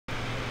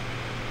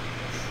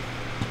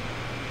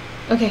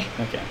Okay.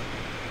 Okay.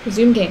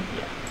 Resume game.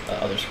 Yeah.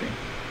 Other screen.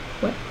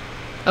 What?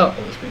 Oh.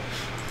 Other screen.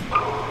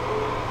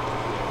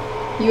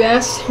 You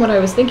asked what I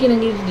was thinking I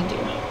needed to do.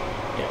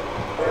 Yeah.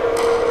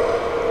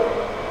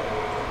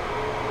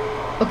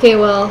 Okay,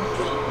 well,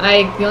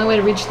 the only way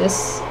to reach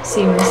this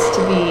seems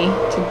to be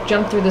to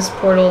jump through this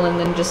portal and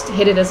then just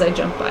hit it as I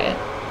jump by it.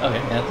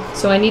 Okay, yeah.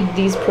 So I need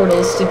these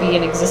portals to be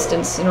in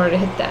existence in order to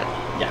hit that.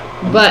 Yeah.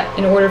 But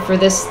in order for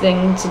this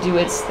thing to do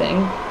its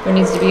thing, there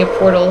needs to be a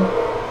portal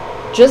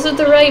just at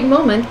the right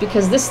moment,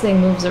 because this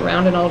thing moves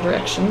around in all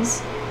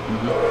directions.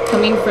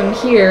 Coming from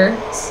here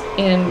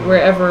and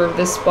wherever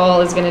this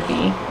ball is going to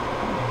be,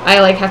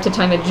 I have to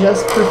time it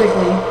just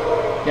perfectly.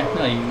 Yeah,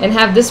 no, and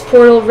have this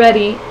portal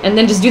ready, and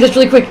then just do this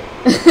really quick.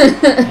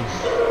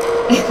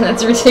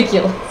 That's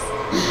ridiculous.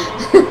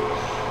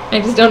 I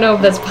just don't know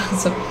if that's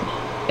possible.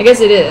 I guess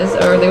it is,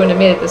 or they wouldn't have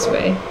made it this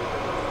way.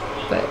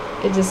 But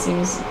it just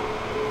seems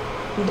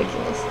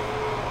ridiculous.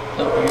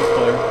 No, you're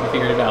spoiler. We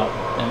figured it out.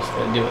 I just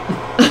gotta do it.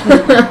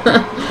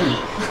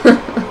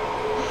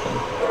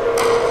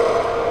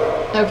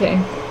 Okay.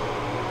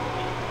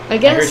 I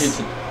guess. I urge you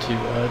to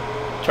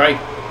try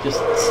just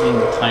seeing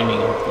the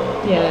timing of the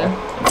ball. And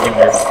don't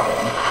worry about the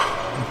button.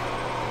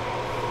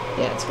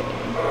 Yeah, it's good idea.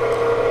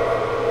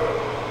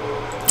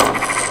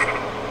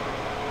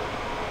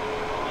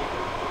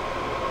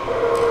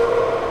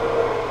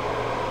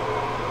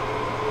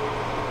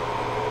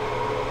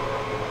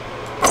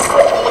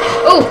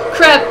 Oh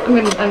crap!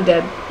 I'm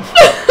dead.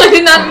 I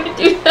did not mean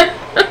to do that.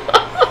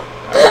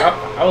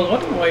 I was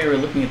wondering why you were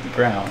looking at the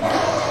ground.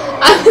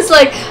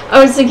 I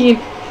was thinking,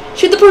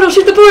 shoot the portal,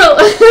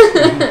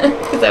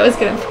 because I was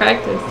gonna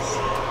practice.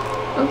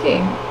 Okay.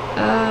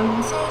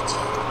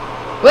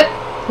 What?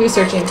 Who's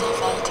searching?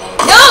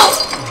 No!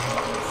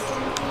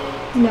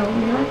 No,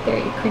 you're not there,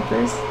 you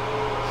creepers.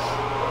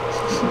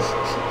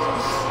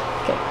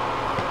 Okay.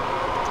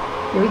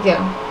 Here we go.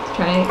 Let's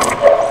try it.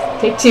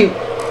 Take two.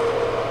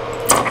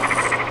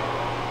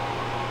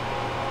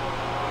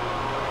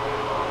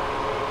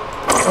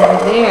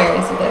 Over there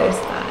is a better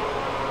spot.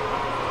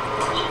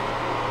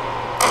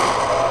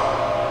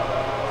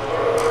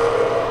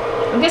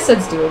 I guess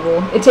that's doable.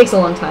 It takes a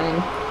long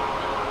time.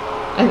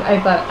 I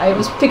thought I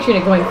was picturing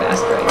it going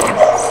faster, I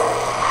guess.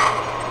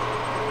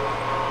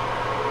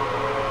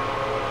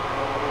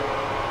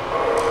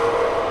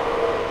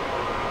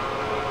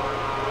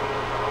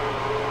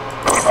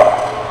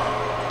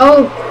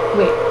 Oh,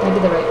 wait, I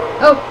did the right.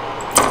 Oh.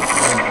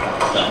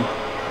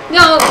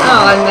 No,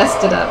 oh, I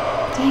messed it up.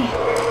 Dang it.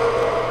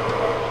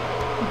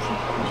 Okay,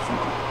 let's see.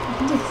 I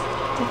can do this.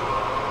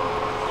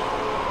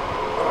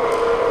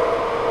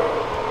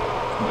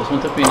 This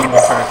one took me any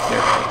more character,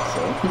 so.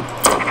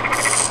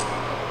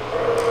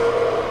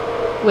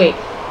 Wait,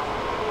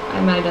 I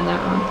might have done that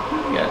wrong.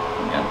 Yeah.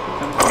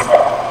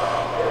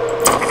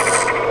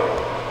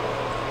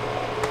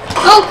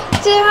 Oh,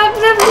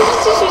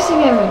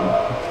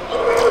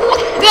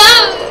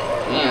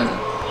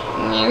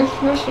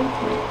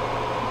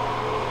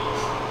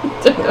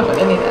 don't know what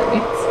any of that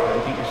means. I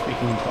think you're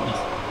speaking in tongues.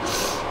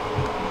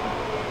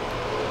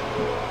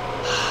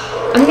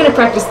 I'm gonna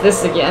practice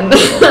this again.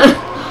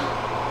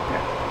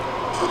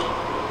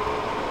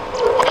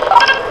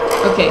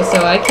 Okay,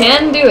 so I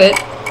can do it.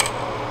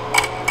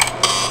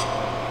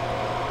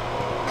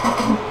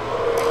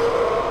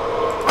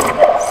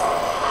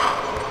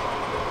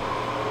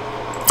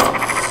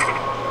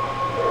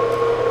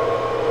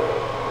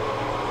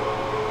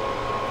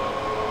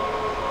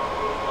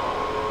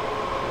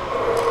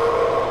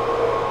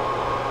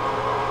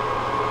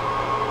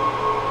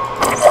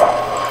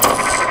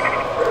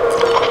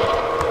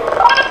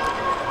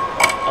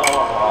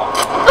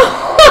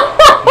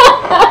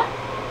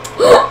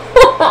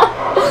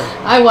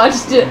 I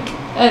watched it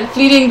at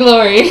Fleeting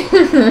Glory. You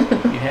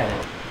had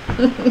it.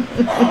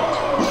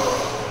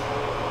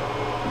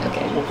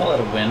 Okay. We'll call it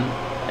a win.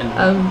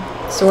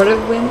 And sort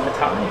of win. a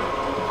tie.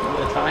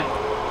 A tie.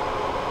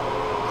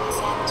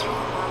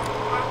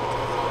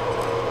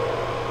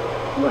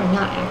 You are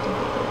not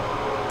activated.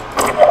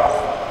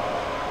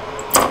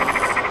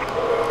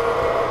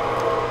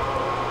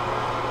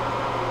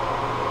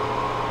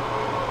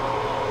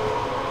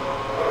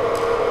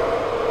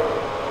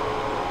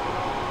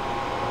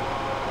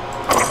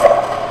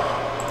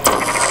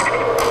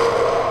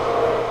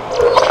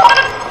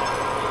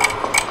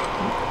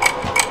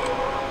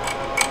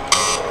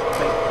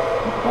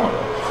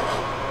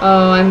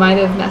 Oh, I might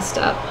have messed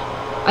up.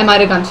 I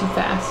might have gone too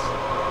fast.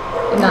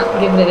 And not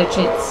given it a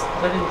chance.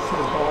 I didn't see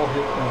the ball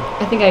hit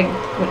I think I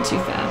went too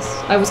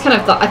fast. I was kind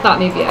of I thought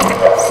maybe I had gone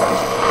too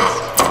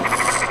fast.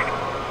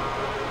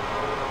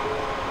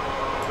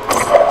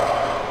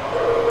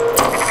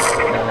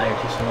 No, now you're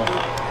too slow.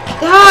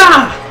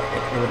 Ah!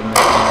 It would have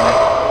missed anyway.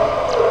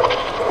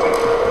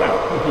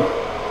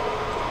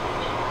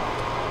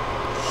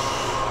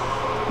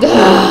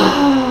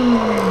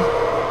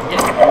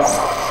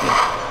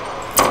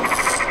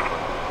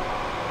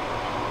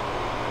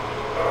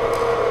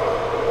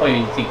 Oh,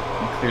 you think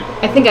you cleared the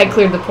I think I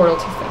cleared the portal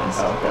too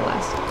fast. Oh, okay. The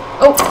last.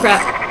 Oh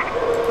crap!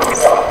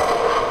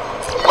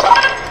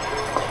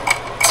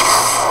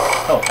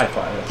 High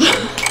five.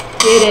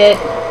 Did it.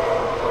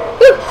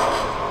 Whew.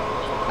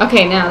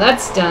 Okay, now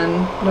that's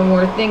done. No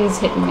more things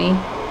hitting me.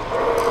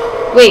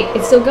 Wait,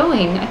 it's still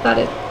going. I thought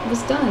it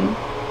was done.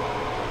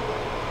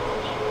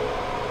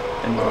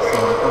 And you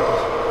still have a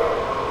purpose.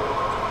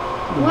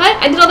 What?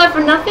 I did all that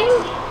for nothing?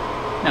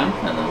 No,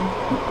 no.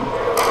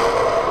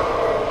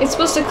 It's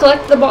supposed to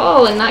collect the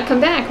ball and not come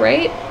back,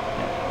 right?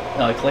 Yeah.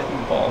 No, I collected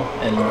the ball,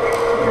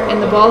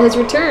 and the ball has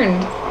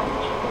returned.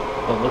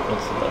 The look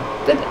was there.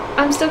 But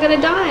I'm still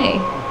gonna die.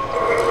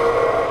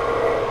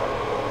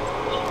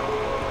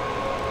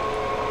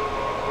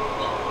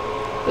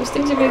 Those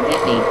things are gonna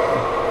get me.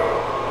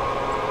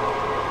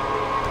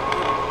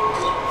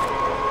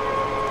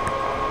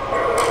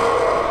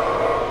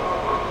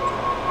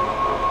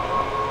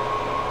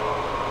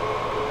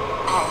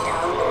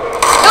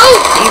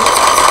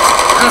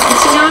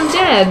 So now I'm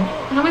dead.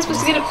 How am I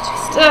supposed to get it? Ugh.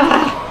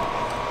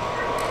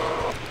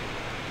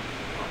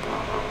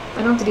 I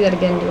don't have to do that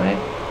again, do I?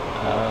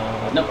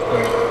 Nope.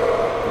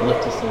 The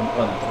lift is still,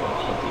 well, not the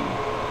lift, but the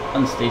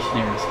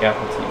unstationary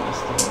scaffolding is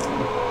still in.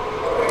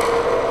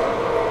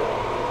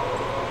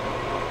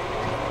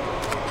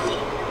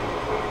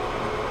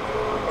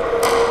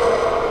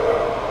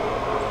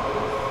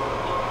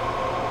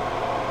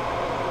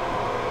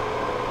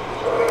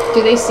 Do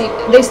they see?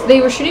 They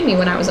were shooting me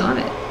when I was on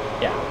it.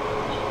 Yeah.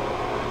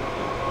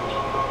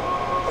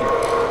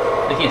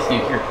 They can't see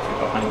you here because you're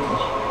behind them.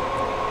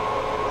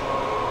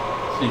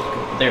 So you just go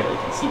over there, they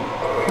can see you.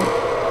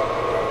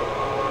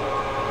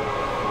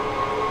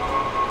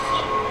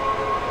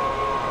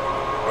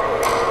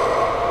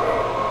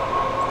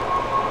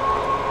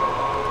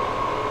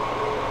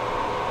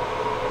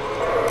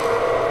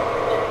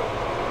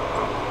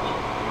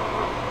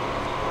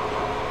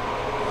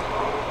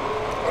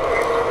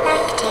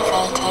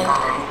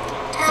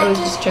 I was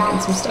just checking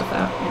some stuff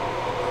out.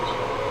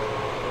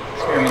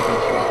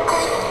 Experimentation.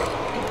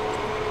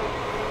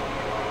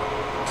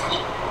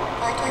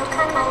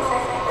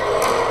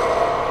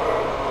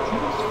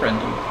 It's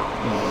friendly.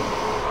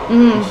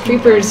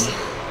 Creepers.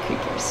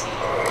 Creepers.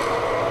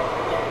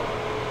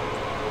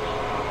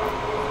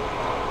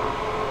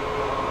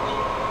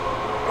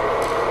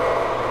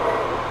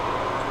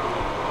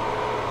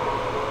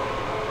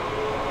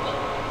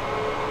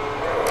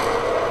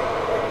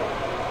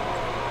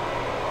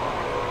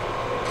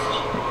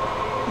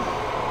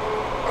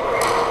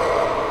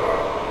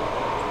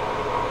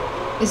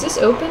 Is this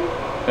open?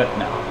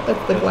 No.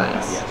 That's the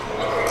glass.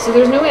 Yes. So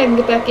there's no way I can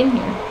get back in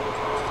here.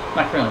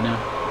 Not really, no.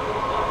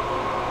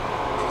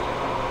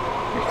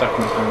 You're stuck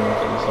in this room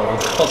until you solve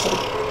the puzzle.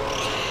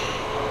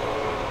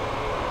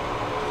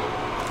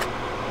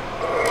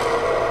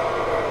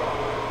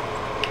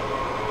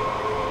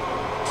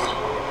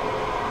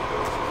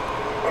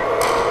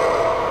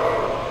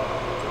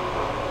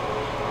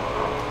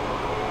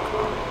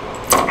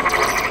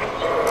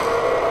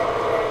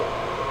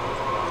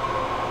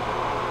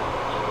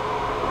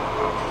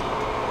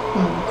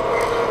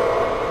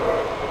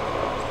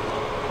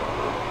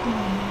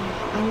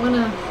 I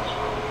wanna...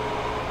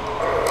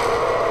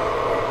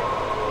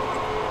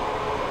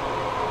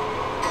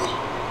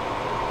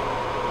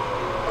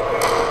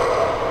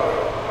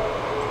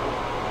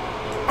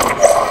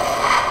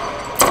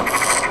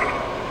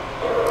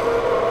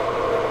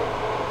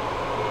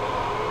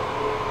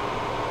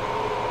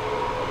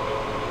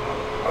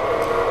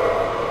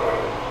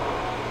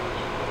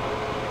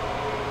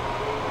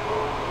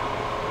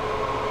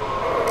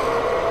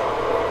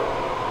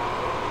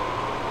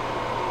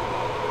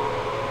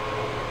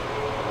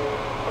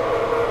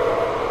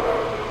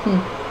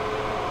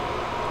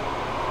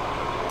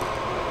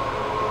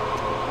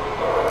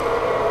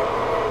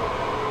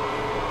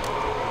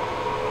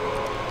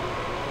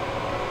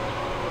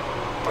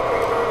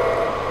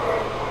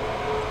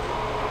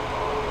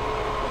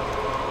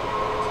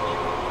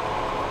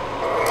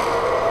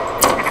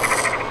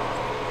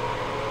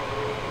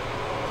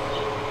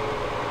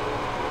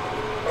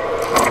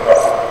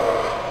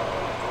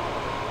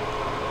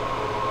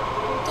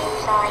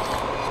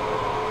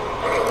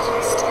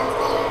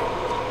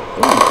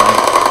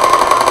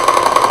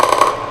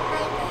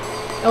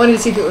 I wanted to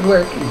see if it would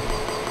work.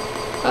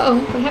 Uh-oh,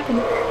 what happened?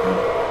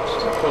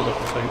 Just froze up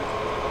for a second.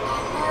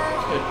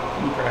 Good.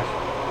 Didn't crash.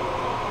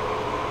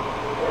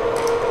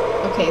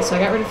 Okay, so I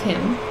got rid of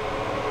him.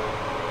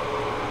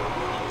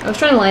 I was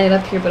trying to line it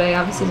up here, but I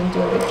obviously didn't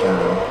do a good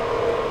job.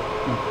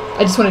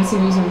 I just wanted to see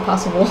if it was even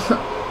possible.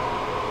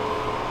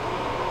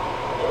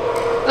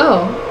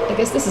 Oh, I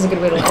guess this is a good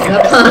way to line it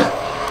up, huh?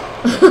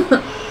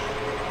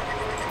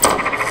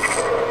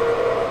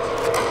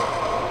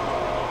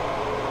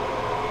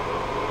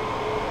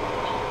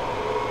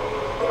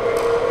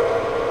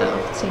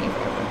 Oh, it's taking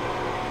forever.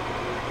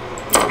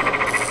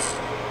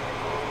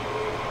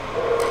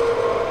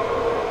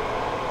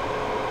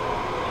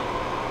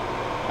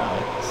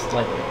 It's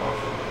slightly off.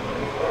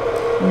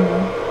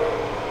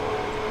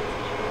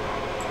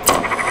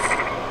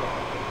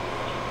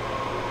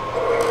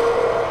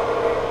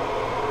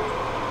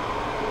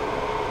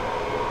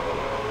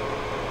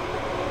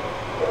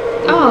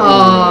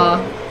 Aww,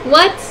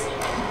 what?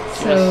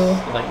 So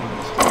Lightning.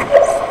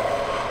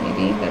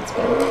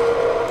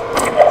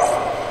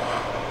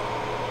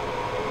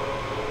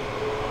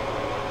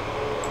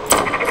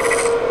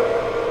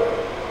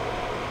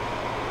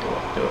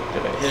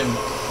 if I hit him.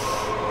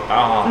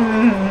 Ah.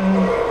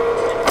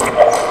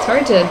 It's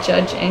hard to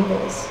judge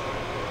angles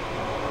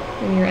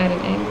when you're at an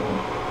angle.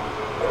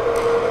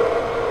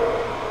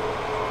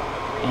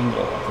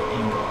 Angle after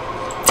angle.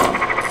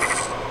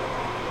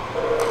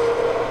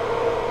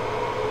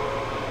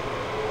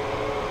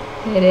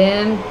 Hit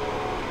him.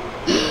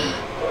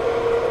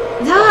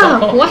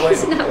 No! Why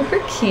is it not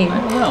working? I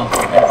don't know.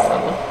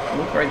 It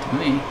looked right to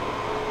me.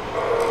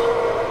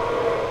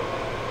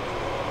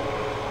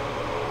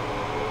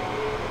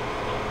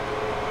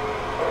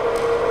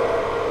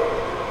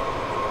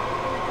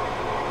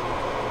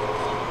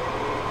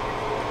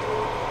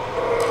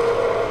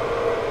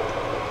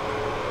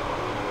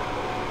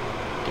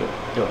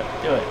 Do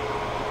it.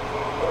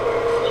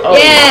 Oh.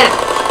 Yeah!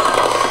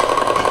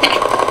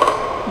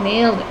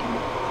 Nailed it.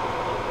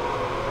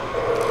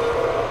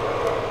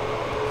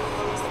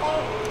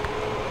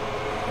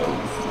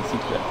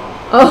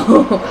 Oh.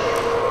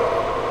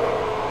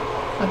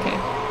 Okay.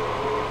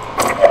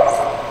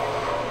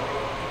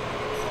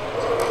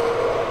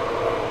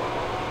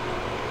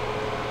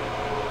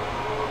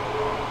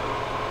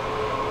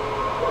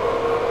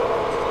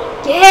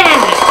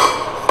 Yeah!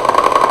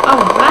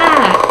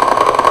 Alright!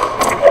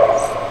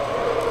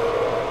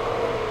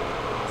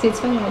 See, it's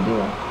fine when I do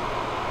that.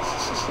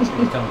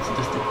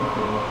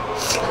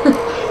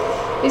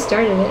 They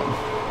started it.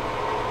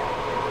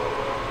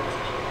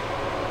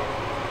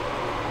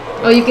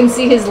 Oh, you can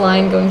see his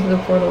line going through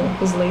the portal,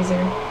 his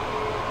laser.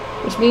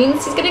 Which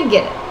means he's gonna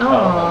get it.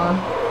 Aww.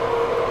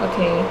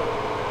 Okay.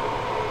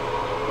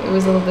 It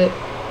was a little bit...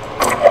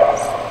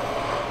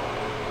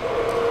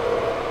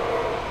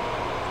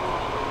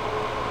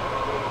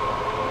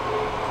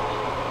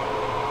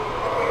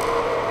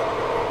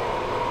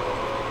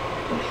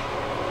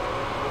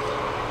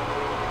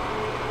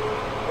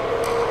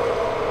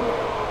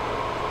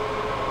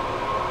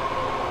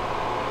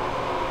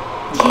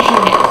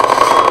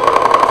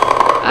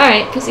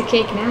 Alright, piece of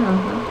cake now,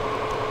 huh?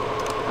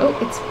 Oh,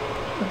 it's...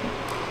 Okay.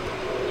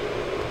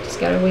 Just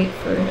gotta wait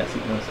for... Yeah, so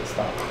notice it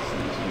stopped as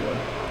soon as you...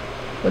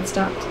 What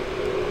stopped?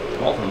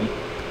 ball thingy.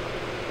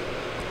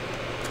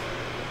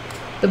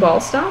 The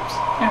ball stopped?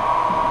 Yeah.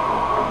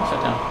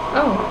 Shut down.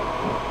 Oh.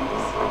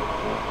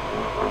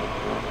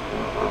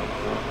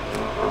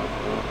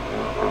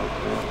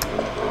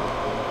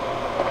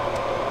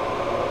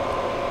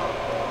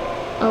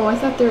 Oh, I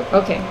thought there...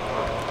 Okay.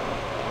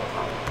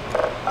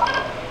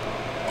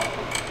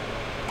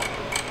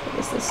 What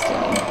is this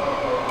doing?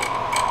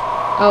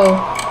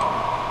 Oh.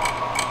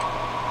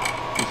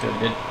 You said it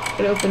did.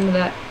 It opened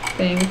that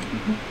thing.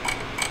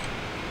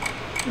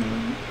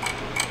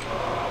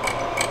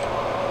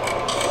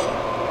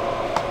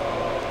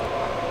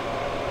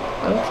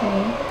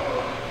 Okay.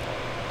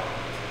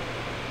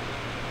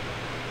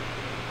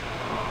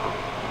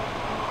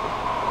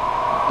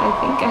 I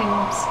think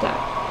I'm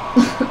stuck.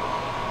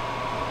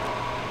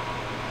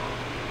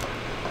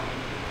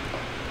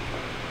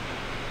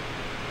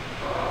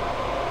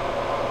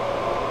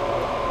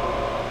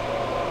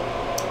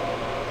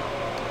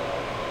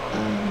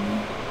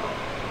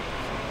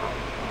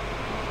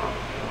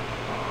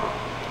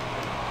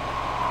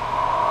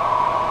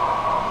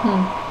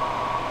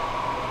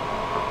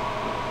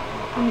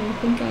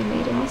 I think I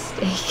made a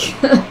mistake.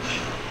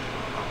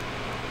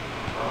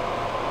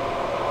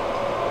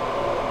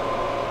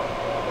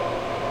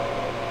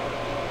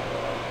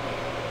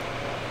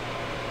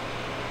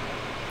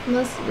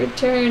 Must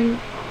return.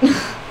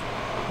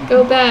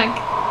 Go back.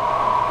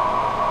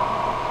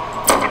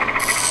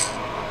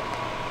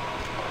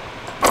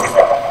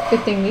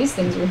 Good thing these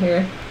things were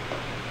here.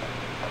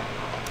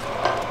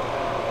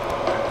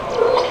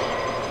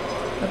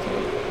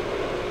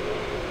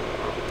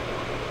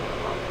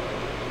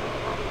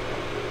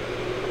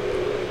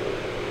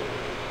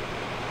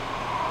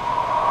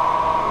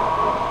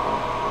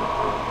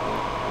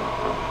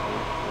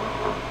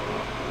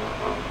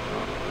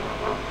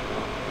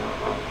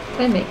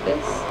 Can I make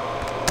this?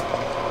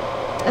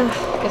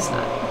 Ugh, guess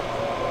not.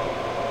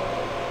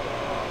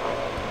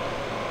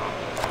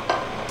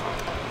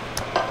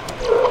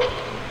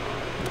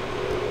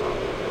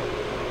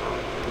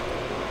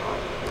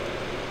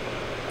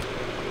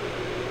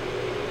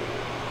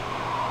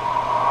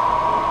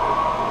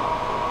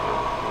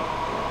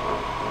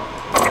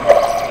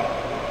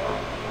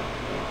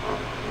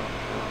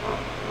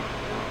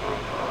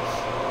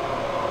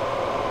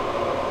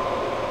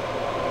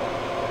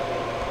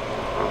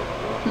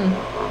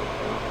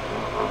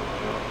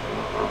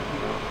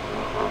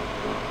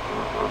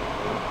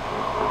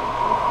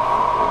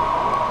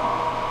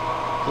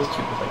 Those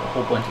two was like a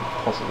whole bunch of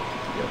puzzles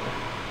put together.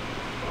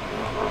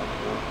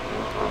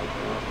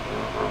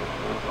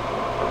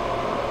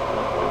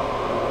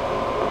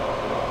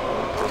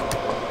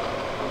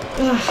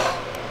 Ugh.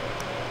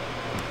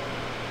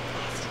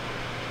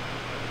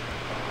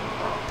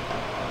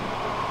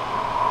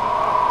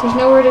 There's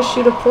nowhere to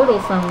shoot a portal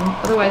from,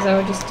 otherwise I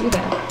would just do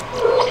that.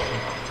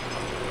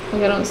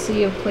 Like I don't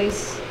see a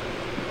place.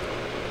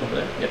 Over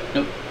there? Yep,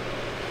 nope.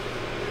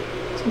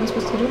 So am I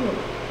supposed to get over?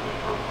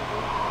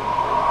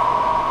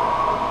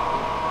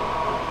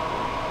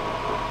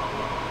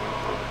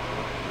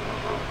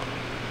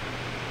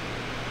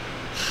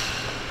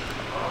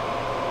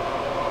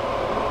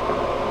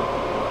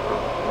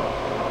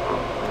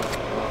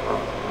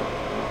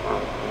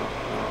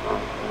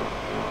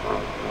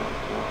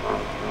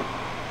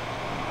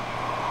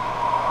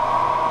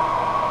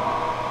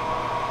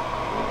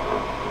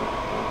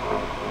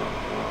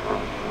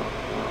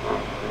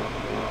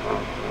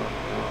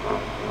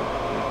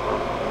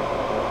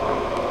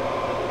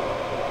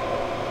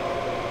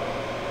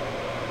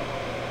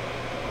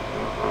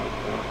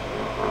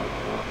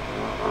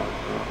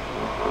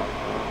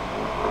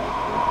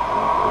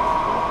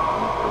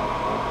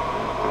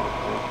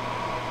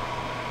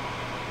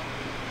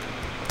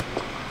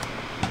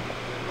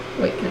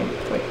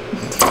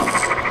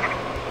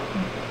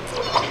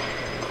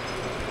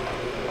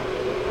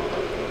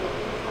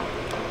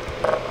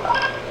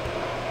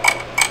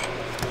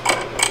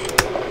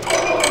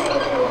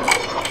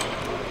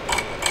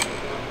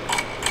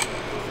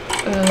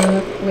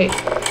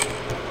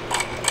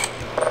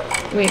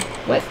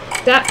 What?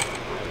 That.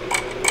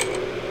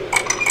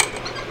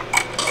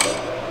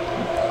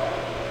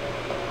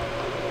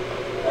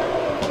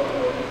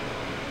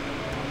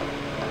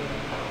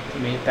 You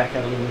made it back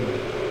out of the window.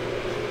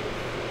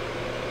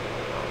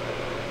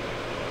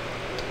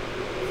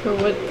 For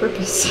what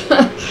purpose?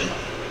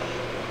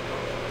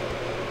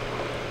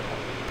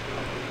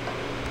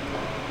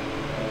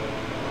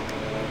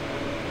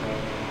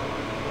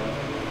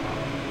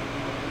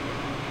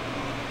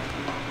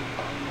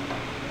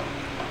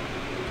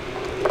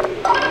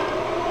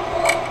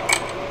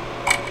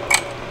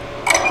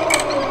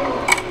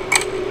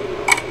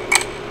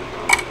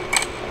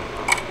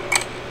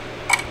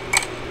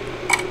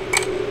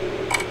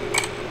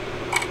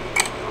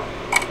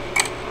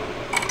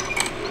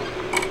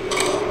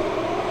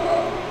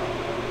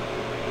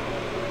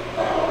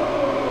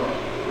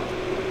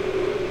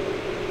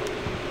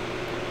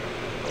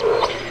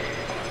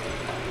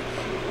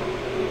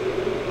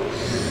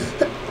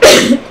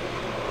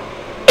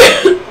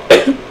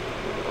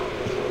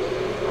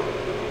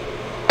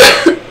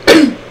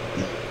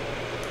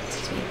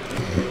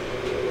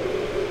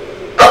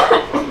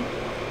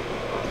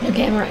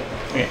 Okay, I'm right.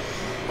 Okay.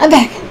 I'm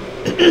back.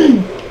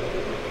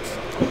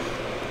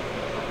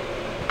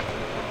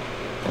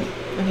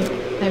 Okay, wait.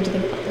 I have to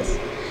think about this.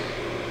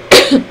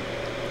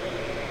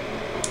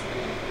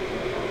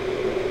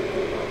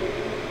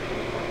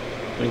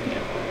 What do you think?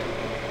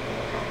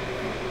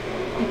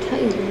 I tell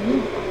you,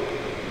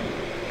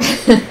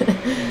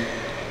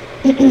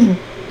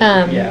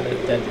 Yeah,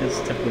 that is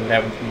typically what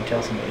happens when you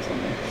tell somebody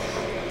something.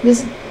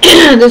 This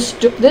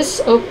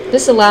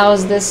this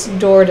allows this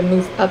door to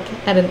move up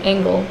at an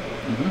angle,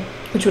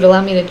 which would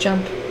allow me to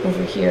jump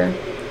over here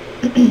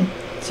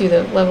to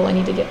the level I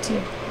need to get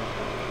to.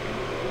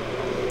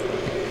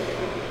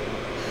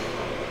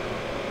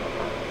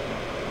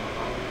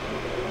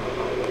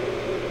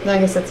 I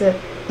guess that's it.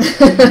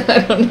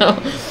 I don't know.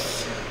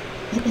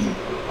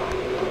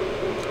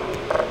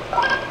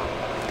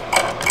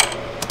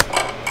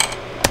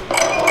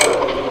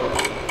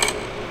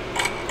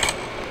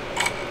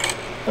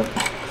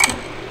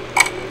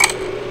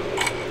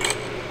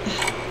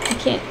 I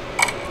can't.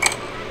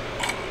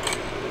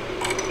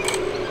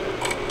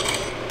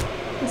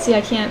 See,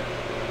 I can't.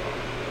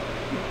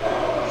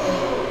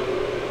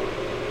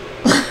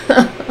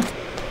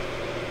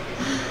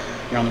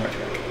 You're on the right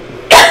track.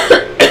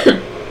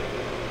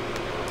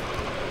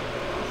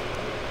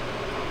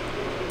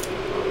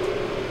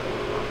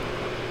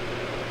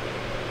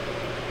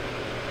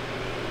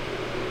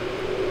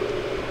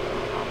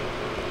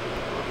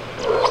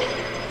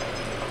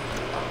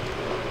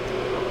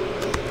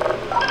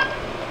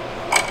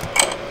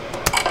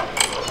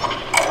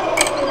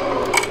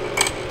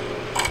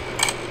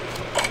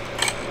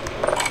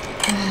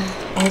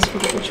 I always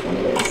forget which one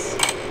it is.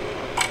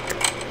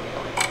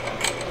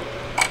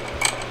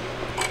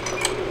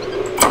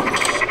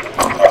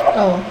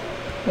 Oh,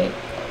 wait,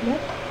 what?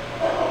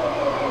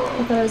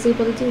 I thought I was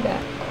able to do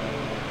that.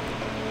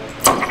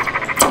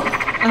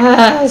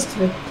 Ah,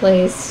 stupid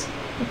place.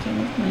 Okay,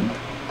 never mind.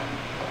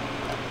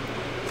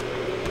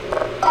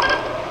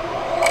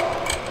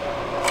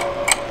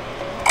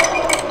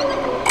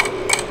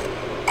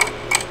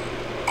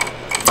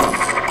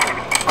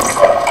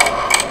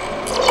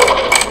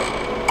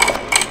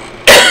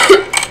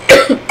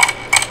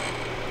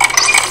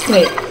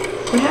 Wait,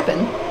 what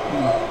happened?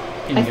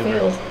 I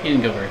failed. You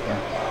didn't go very far.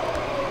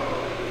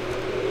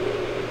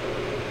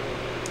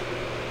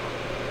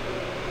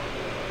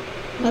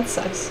 That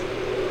sucks.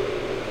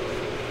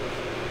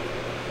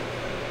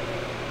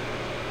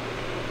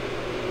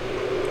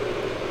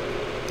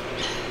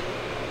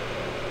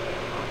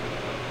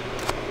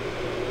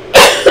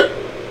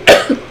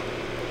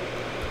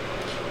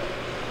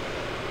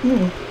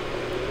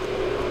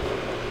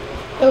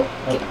 Oh,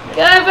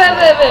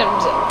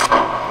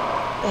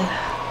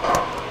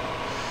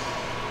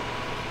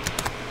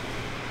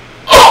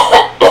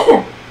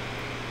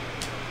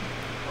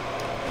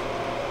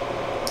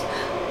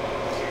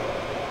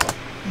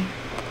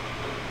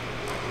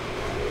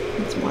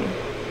 it's water.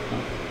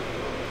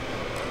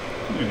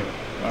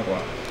 Agua.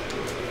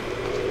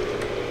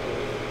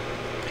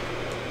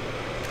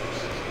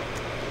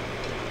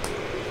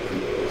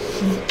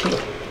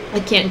 I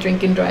can't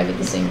drink and drive at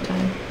the same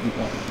time.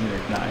 Well,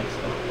 you're nice. So.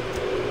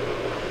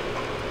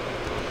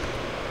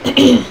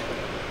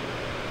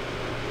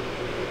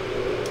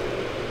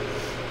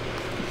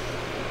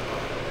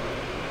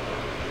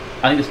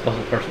 I think this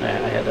puzzle person, I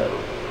had to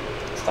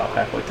stop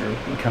halfway through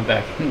and come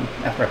back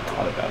after I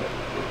thought about it.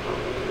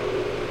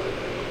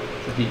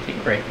 So if you need to take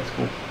a break, that's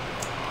cool.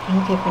 I'm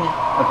okay for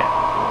now. Okay.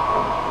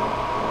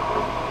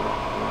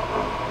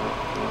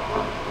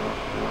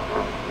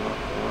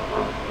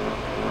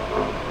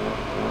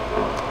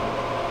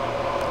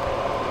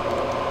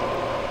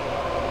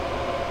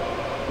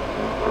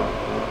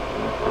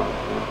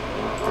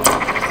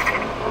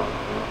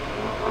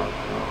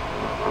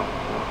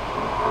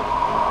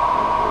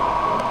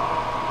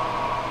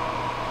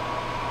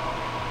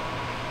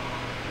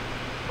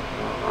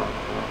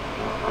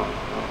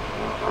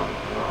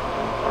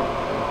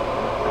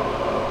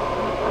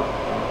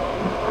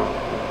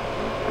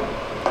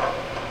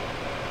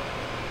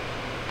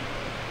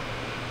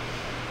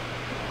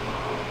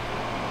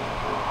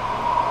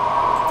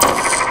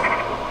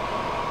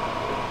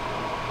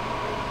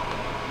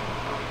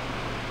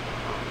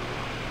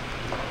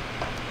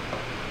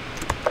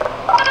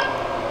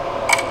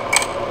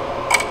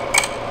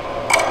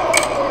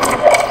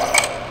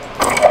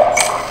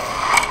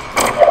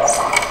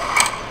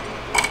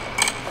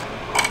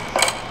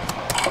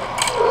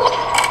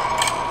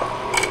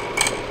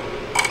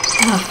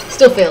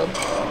 Still failed.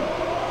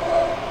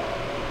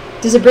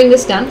 Does it bring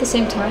this down at the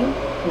same time?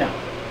 No.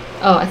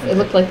 Oh, it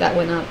looked like that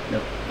went up.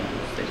 Nope. No,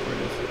 it stays where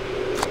it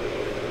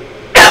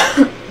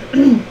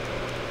is.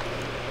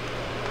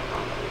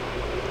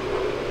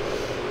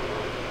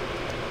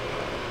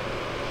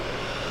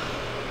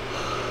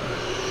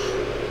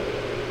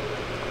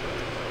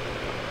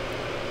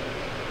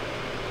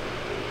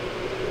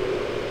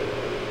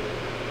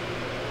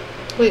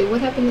 Wait,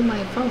 what happened to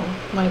my funnel?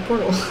 My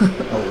portal?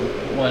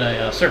 Oh, when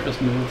a surface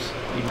moves,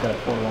 you've got a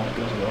portal on it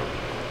goes well.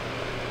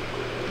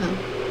 Oh.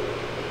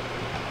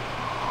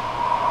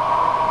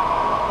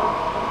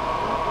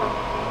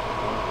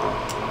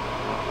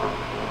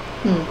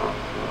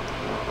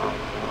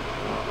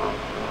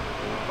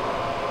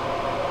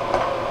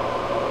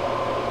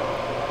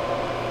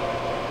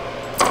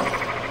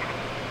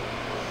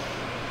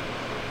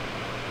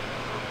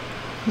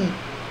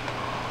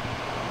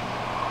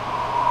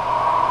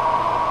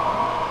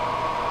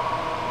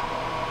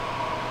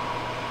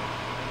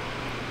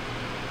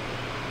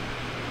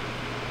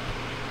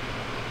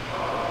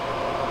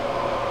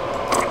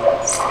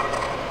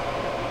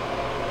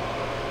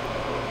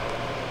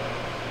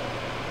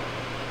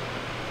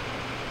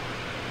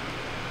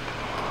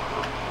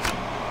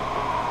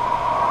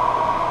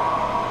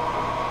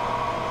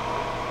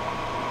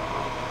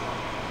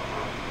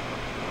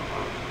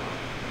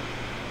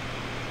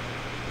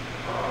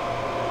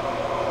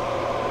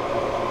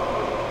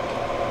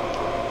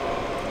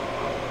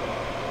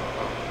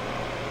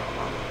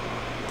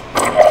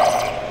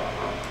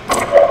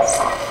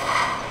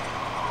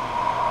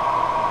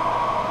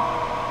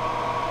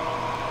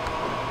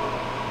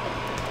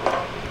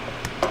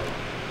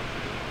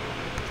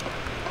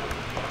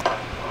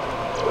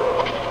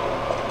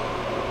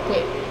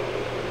 Wait.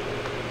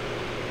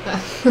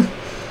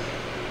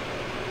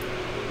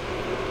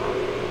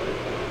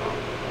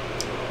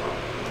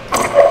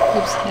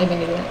 Oops, I didn't mean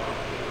to do that.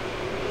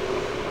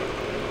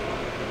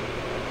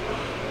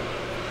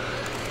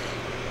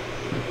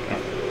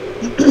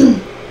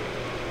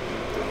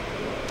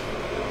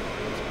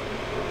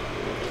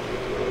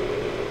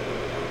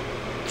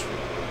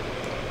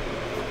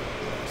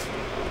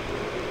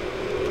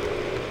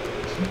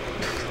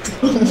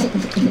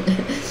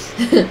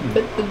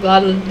 Put the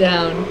bottle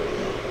down.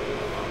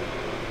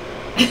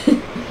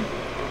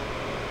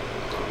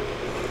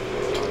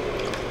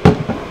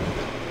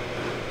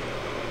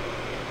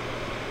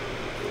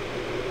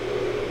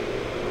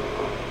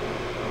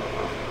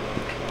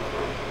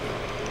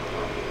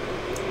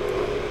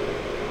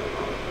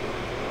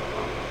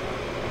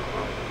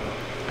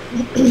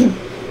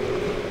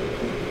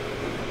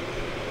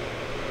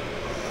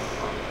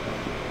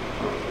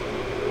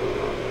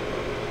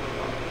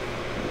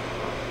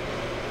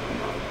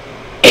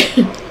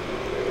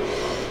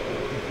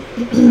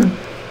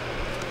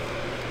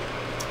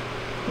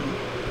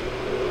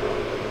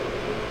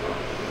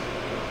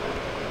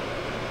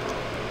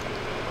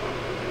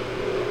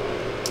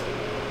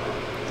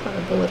 It's not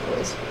a bullet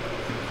holes.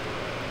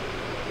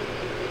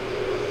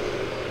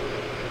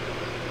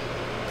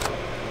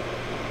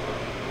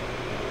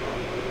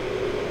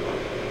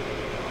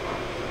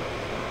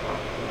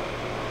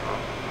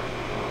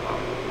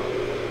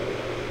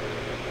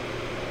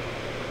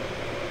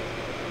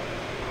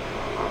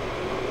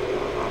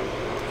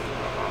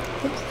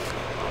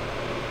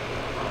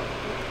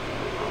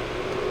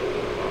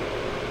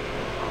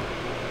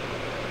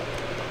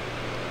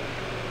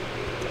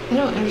 I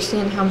don't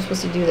understand how I'm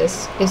supposed to do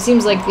this. It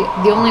seems like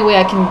the only way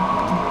I can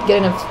get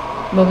enough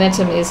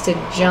momentum is to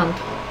jump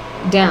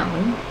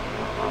down.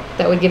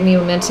 That would give me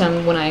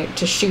momentum when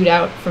to shoot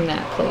out from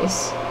that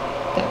place.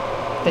 That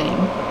thing.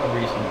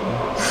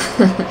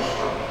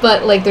 Reasonable.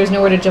 But, like, there's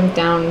nowhere to jump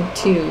down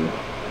to.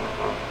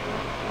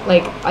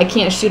 Like, I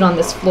can't shoot on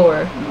this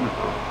floor.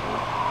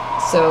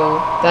 So,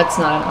 that's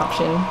not an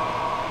option.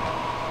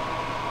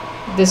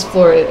 This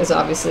floor is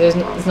obviously,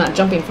 it's not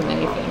jumping from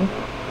anything.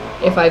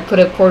 If I put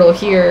a portal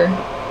here,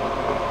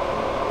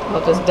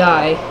 I'll just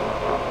die.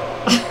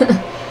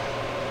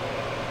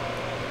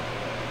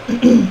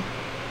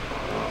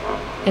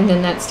 And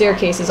then that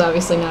staircase is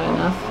obviously not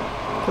enough,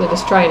 because I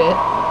just tried it.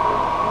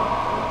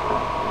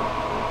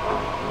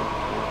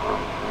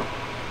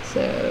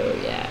 So,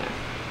 yeah.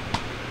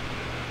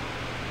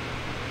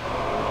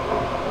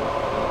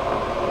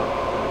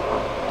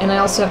 And I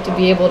also have to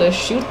be able to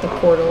shoot the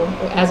portal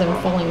as I'm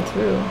falling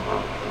through.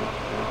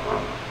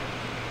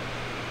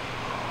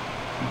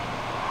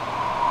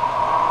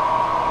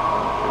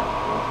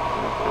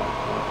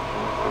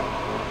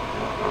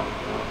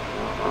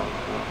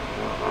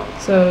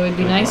 So it'd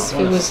be nice if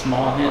it was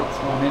small hit. I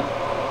don't know.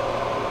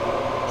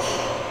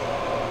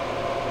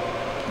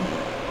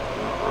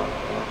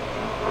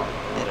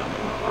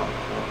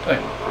 Okay.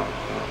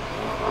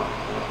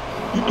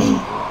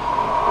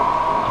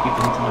 I'll keep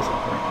thinking to myself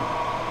right now.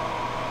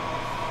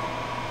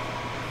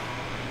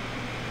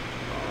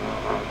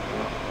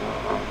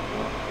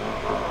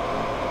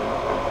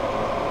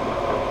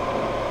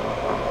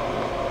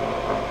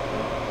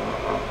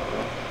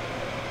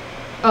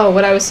 Oh,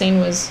 what I was saying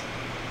was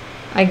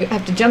I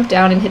have to jump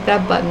down and hit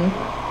that button.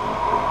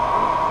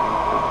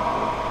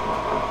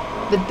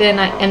 But then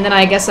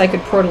I guess I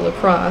could portal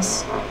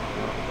across.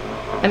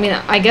 I mean,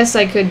 I guess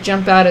I could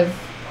jump out of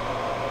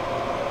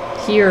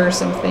here or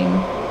something.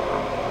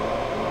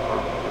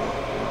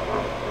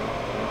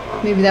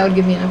 Maybe that would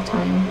give me enough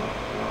time.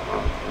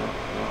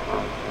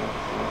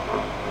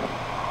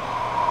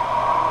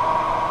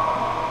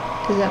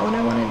 Is that what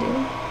I want to do?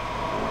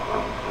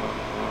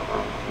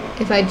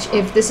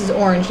 If this is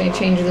orange and I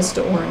change this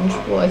to orange,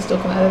 will I still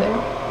come out of there?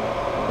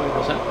 Wait,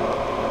 what's that?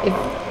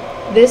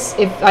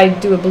 If I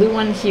do a blue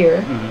one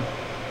here,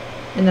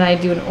 and then I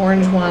do an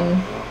orange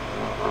one,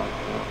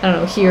 I don't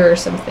know, here or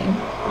something.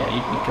 Yeah,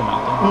 you come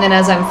out there. And then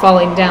as I'm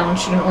falling down,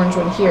 shoot an orange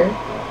one here.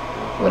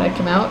 Would I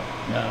come out?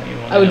 No, you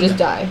won't. I would just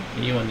die.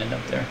 You wouldn't end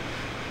up there.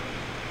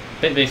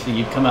 Basically,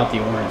 you'd come out the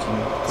orange.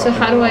 And so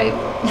how do I...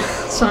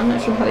 So I'm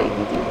not sure how to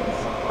even do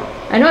this.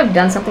 I know I've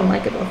done something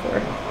like it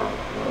before.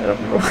 I don't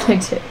remember what I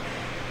did.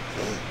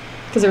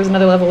 Because there was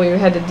another level where you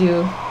had to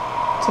do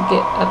to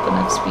get up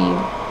enough speed.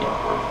 Yeah.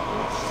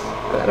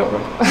 But I don't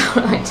remember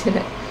how I did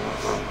it.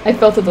 I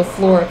fell to the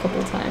floor a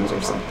couple times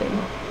or something.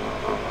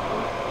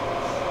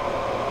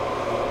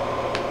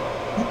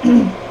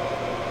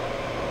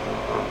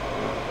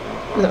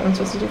 Is that what I'm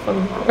supposed to do? Fall to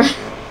the floor?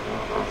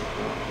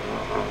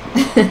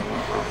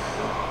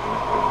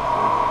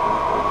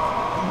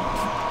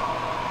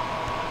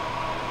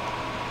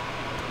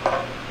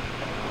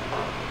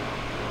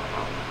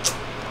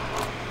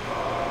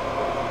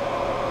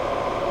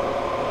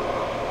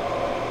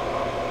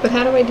 But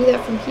how do I do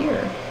that from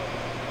here?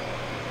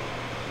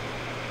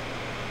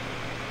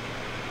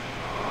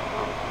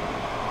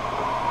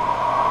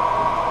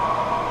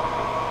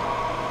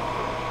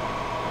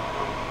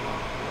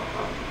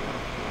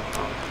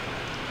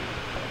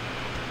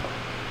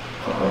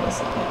 Okay, wait a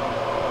second.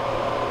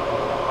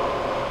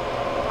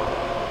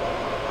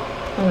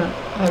 I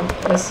don't know.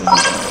 This isn't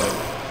gonna work.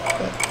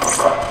 But...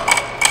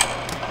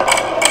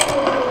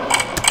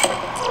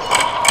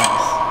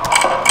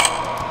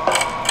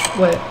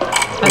 What?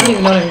 I don't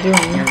even know what I'm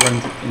doing. You're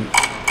running in.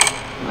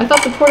 I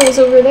thought the portal was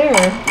over there.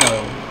 No,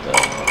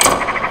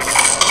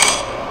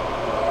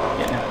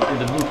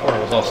 the blue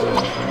portal was also in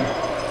front.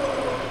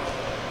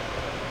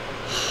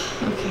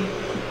 Okay.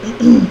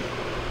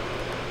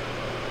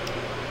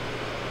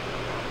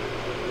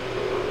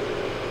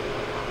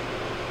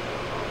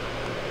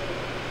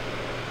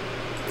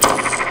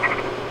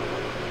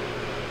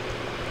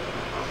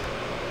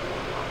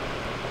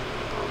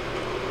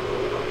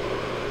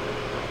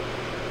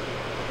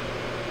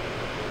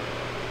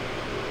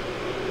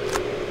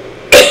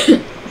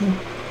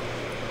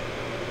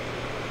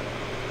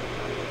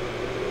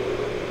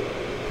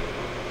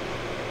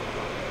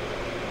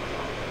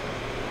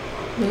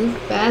 Move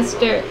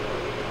faster.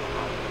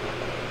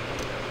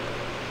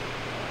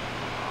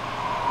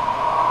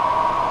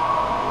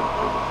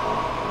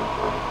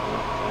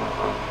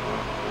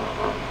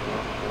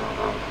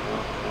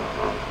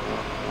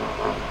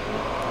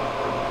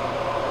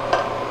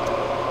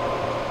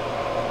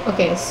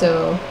 Okay,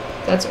 so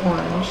that's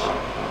orange.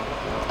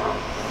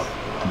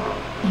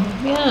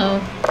 Here we go.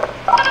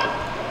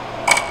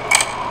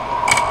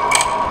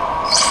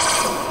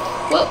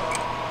 Whoa.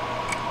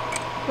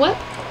 What?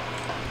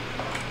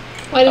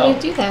 Why did I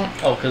do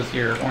that? Oh, because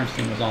your orange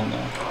thing was on the...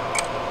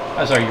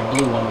 I'm sorry, your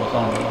blue one was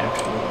on the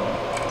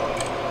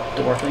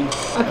actual door thing.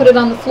 I put it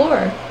on the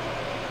floor.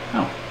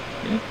 Oh,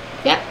 did you?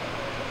 Yeah.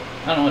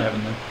 I don't know what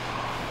happened then.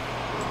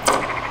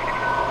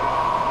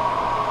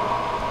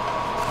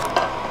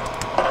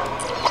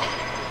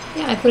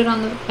 Yeah, I put it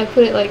on the... I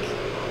put it like...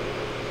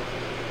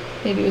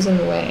 Maybe it was in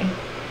the way.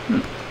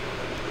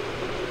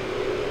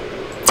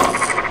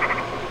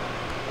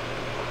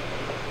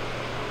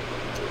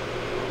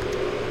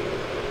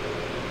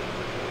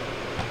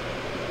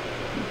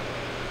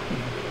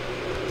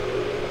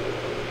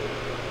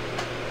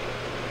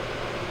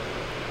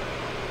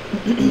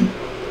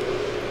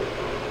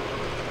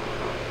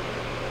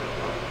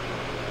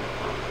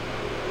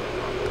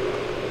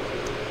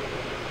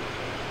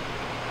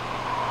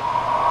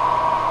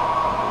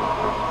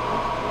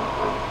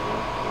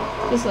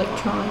 This is like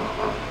Tron.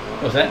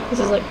 What's that? This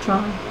is like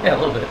Tron. Yeah, a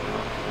little bit.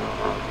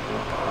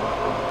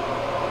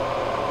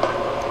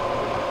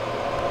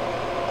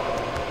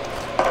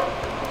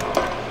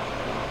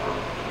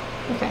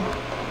 Okay.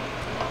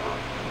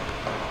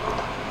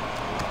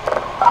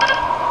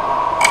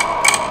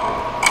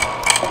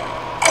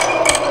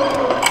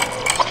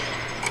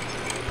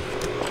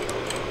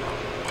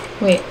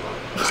 Wait.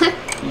 What?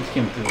 You just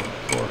came through the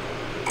door.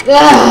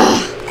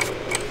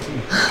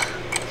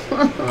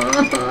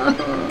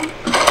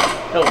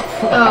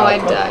 Oh, I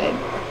died.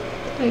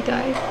 I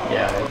died.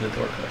 Yeah, the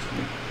door crushed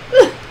me.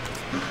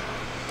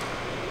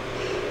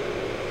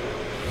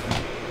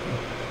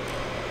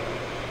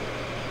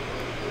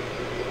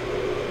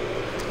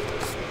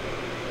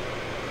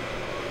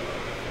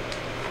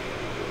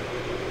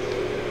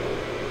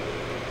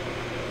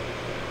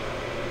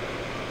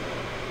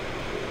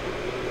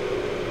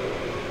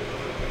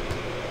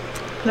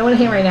 I don't want a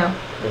hint right now.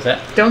 What's that?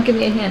 Don't give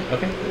me a hint.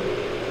 Okay.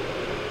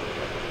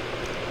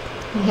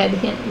 He had a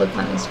hint look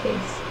on his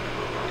face.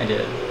 I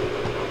did.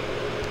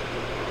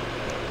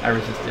 I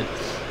resisted.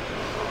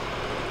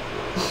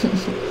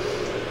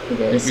 You're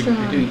very strong.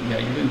 You're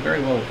doing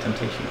very well with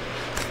temptation.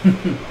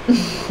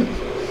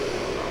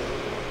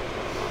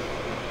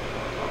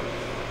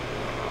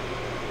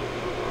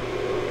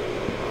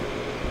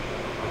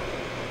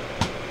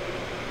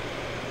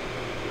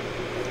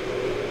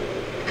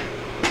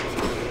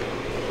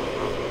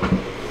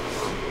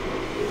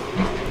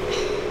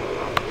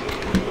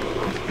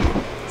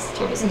 This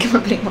chair doesn't come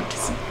up anymore,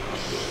 does it?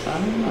 I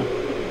don't know.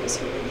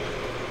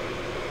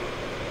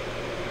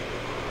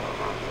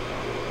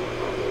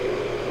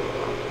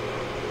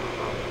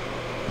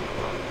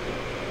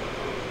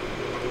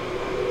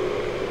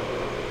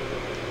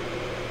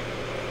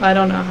 I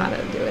don't know how to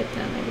do it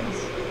then, I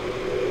guess.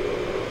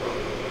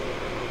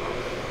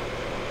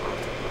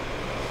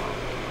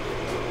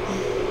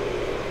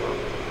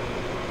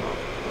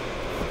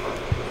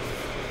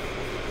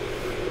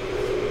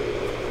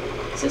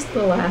 Is this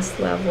the last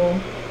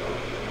level?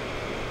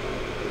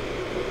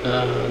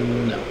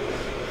 No.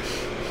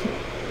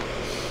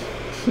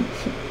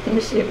 I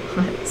wish it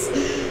was.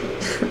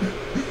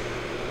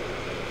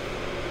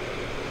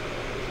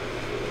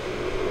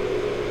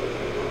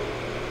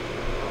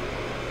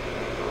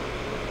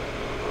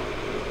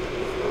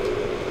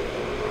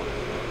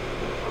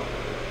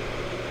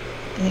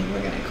 I think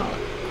we're gonna call it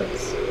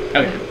quits.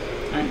 Okay. Yeah.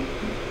 Alright.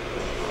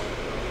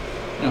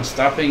 You know,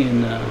 stopping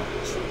and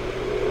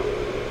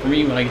for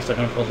me, when I get stuck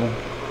on a puzzle,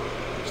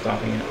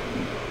 stopping it,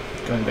 and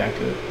going back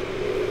to it.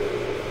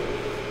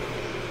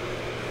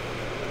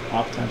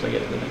 Oftentimes I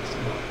get it the next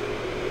time.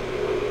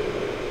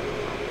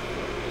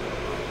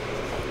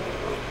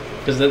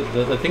 Because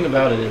the thing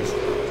about it is,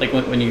 like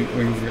when you're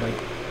like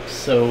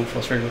so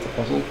frustrated with the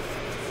puzzle,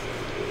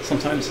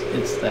 sometimes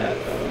it's that.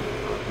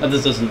 Now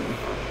this doesn't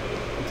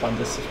apply to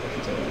this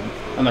situation, so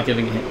I'm not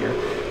giving a hint here,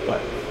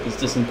 but it's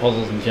just in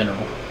puzzles in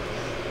general.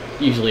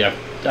 Usually I've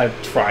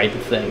tried the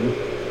thing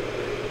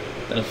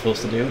that I'm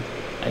supposed to do,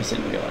 I just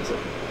didn't realize it.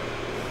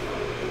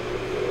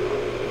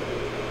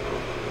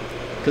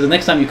 Because the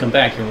next time you come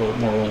back, you're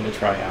more willing to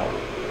try out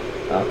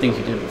things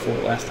you did before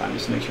last time,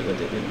 just to make sure that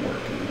it didn't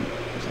work. And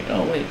it's like,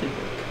 oh wait, it did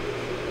work.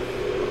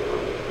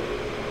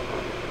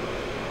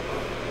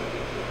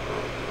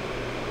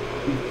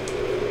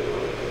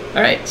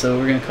 Alright, so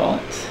we're going to call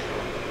it.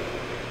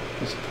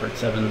 This is part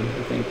 7,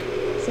 I think.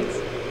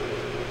 6.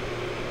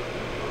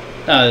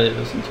 It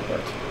was in 2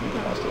 parts. We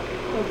paused it.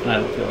 Okay. And I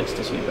don't feel like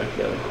stitching it back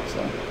together, so.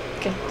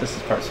 Okay. This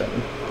is part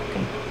 7.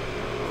 Okay.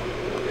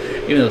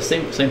 Even though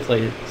same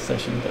play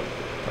session, but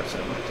part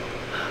 7.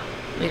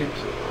 Later.